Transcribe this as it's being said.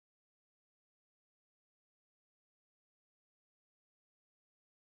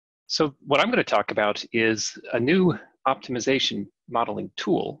So what I'm going to talk about is a new optimization modeling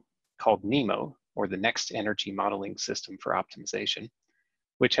tool called NEMO, or the Next Energy Modeling System for Optimization,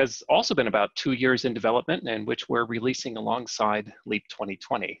 which has also been about 2 years in development and which we're releasing alongside LEAP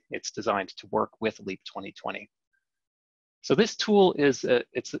 2020. It's designed to work with LEAP 2020. So this tool is an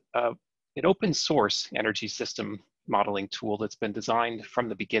open source energy system modeling tool that's been designed from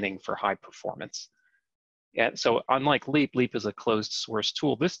the beginning for high performance. And so unlike LEAP is a closed source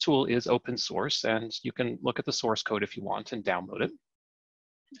tool. This tool is open source, and you can look at the source code if you want and download it.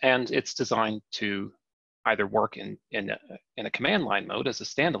 And it's designed to either work in a command line mode as a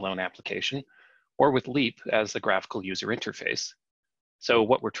standalone application, or with LEAP as a graphical user interface. So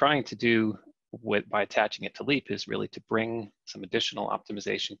what we're trying to do by attaching it to LEAP is really to bring some additional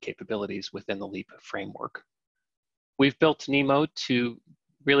optimization capabilities within the LEAP framework. We've built NEMO to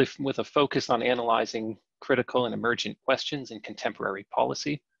really with a focus on analyzing critical and emergent questions in contemporary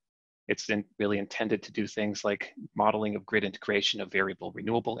policy. It's really intended to do things like modeling of grid integration of variable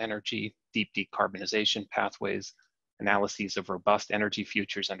renewable energy, deep decarbonization pathways, analyses of robust energy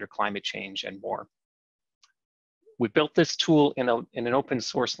futures under climate change, and more. We built this tool in an open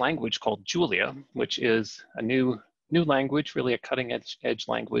source language called Julia, which is a new language, really a cutting edge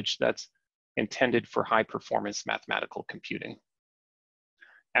language that's intended for high performance mathematical computing.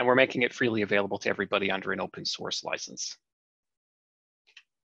 And we're making it freely available to everybody under an open source license.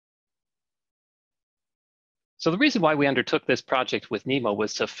 So the reason why we undertook this project with NEMO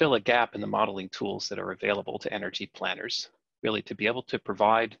was to fill a gap in the modeling tools that are available to energy planners, really to be able to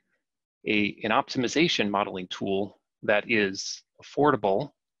provide an optimization modeling tool that is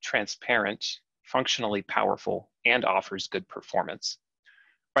affordable, transparent, functionally powerful, and offers good performance.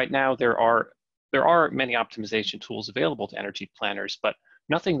 Right now, there are many optimization tools available to energy planners, but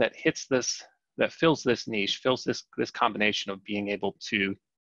nothing that hits this, that fills this niche, fills this combination of being able to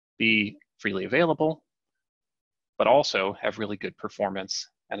be freely available, but also have really good performance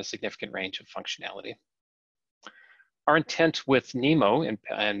and a significant range of functionality. Our intent with NEMO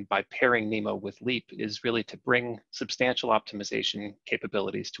and by pairing NEMO with LEAP is really to bring substantial optimization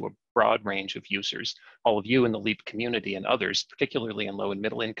capabilities to a broad range of users, all of you in the LEAP community and others, particularly in low and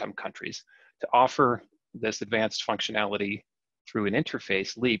middle income countries, to offer this advanced functionality through an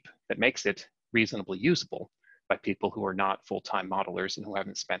interface, LEAP, that makes it reasonably usable by people who are not full-time modelers and who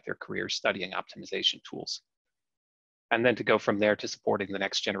haven't spent their careers studying optimization tools. And then to go from there to supporting the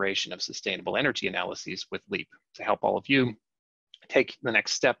next generation of sustainable energy analyses with LEAP to help all of you take the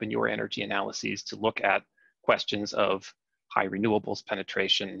next step in your energy analyses to look at questions of high renewables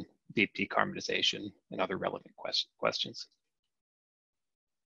penetration, deep decarbonization, and other relevant questions.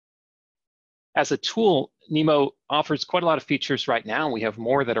 As a tool, NEMO offers quite a lot of features right now. We have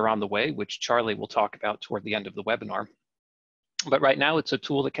more that are on the way, which Charlie will talk about toward the end of the webinar. But right now, it's a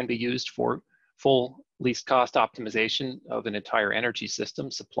tool that can be used for full least cost optimization of an entire energy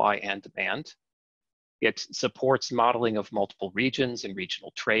system, supply and demand. It supports modeling of multiple regions and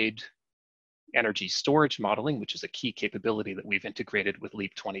regional trade, energy storage modeling, which is a key capability that we've integrated with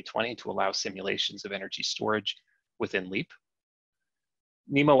LEAP 2020 to allow simulations of energy storage within LEAP.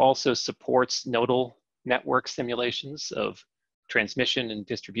 NEMO also supports nodal network simulations of transmission and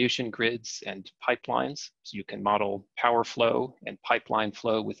distribution grids and pipelines. So you can model power flow and pipeline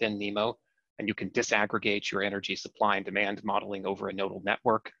flow within NEMO, and you can disaggregate your energy supply and demand modeling over a nodal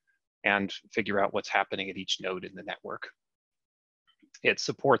network and figure out what's happening at each node in the network. It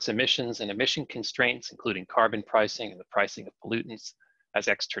supports emissions and emission constraints, including carbon pricing and the pricing of pollutants as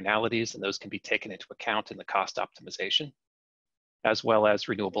externalities, and those can be taken into account in the cost optimization, as well as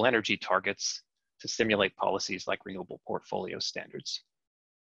renewable energy targets to simulate policies like renewable portfolio standards.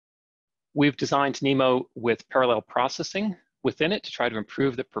 We've designed NEMO with parallel processing within it to try to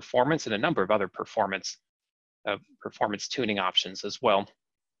improve the performance and a number of other performance tuning options as well.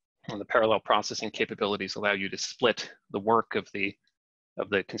 And the parallel processing capabilities allow you to split the work of the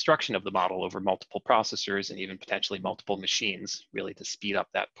construction of the model over multiple processors and even potentially multiple machines, really to speed up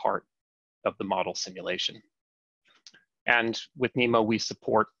that part of the model simulation. And with NEMO, we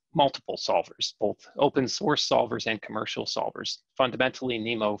support multiple solvers, both open source solvers and commercial solvers. Fundamentally,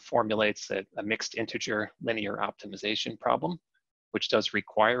 NEMO formulates a mixed integer linear optimization problem, which does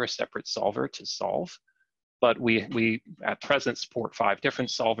require a separate solver to solve. But we at present support 5 different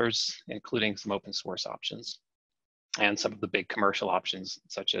solvers, including some open source options and some of the big commercial options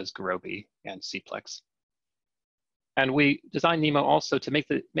such as GUROBI and CPLEX. And we designed NEMO also to make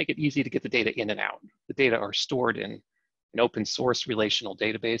it easy to get the data in and out. The data are stored in an open source relational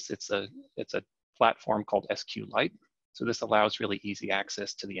database. It's a platform called SQLite. So this allows really easy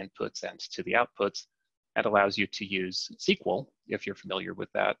access to the inputs and to the outputs and allows you to use SQL, if you're familiar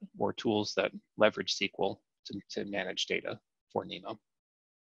with that, or tools that leverage SQL to manage data for NEMO.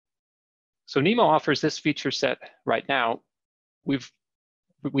 So NEMO offers this feature set right now. We've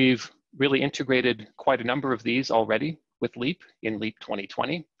really integrated quite a number of these already with LEAP in LEAP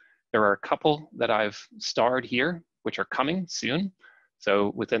 2020. There are a couple that I've starred here, which are coming soon.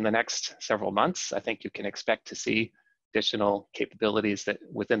 So within the next several months, I think you can expect to see additional capabilities that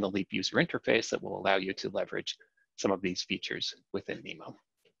within the LEAP user interface that will allow you to leverage some of these features within NEMO.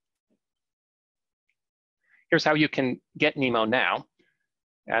 Here's how you can get NEMO now.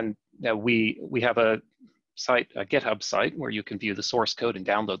 And we have a site, a GitHub site, where you can view the source code and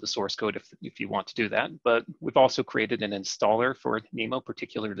download the source code if you want to do that. But we've also created an installer for NEMO,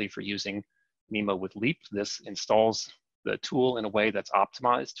 particularly for using NEMO with LEAP. This installs the tool in a way that's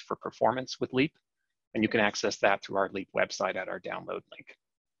optimized for performance with LEAP. And you can access that through our LEAP website at our download link.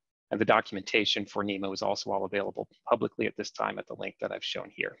 And the documentation for NEMO is also all available publicly at this time at the link that I've shown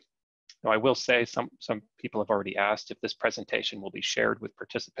here. Now, I will say some people have already asked if this presentation will be shared with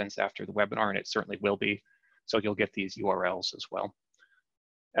participants after the webinar, and it certainly will be. So you'll get these URLs as well.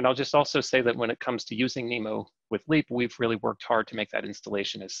 And I'll just also say that when it comes to using NEMO with LEAP, we've really worked hard to make that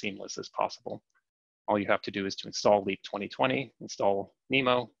installation as seamless as possible. All you have to do is to install LEAP 2020, install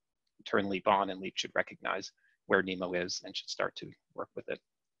NEMO, turn LEAP on, and LEAP should recognize where NEMO is and should start to work with it.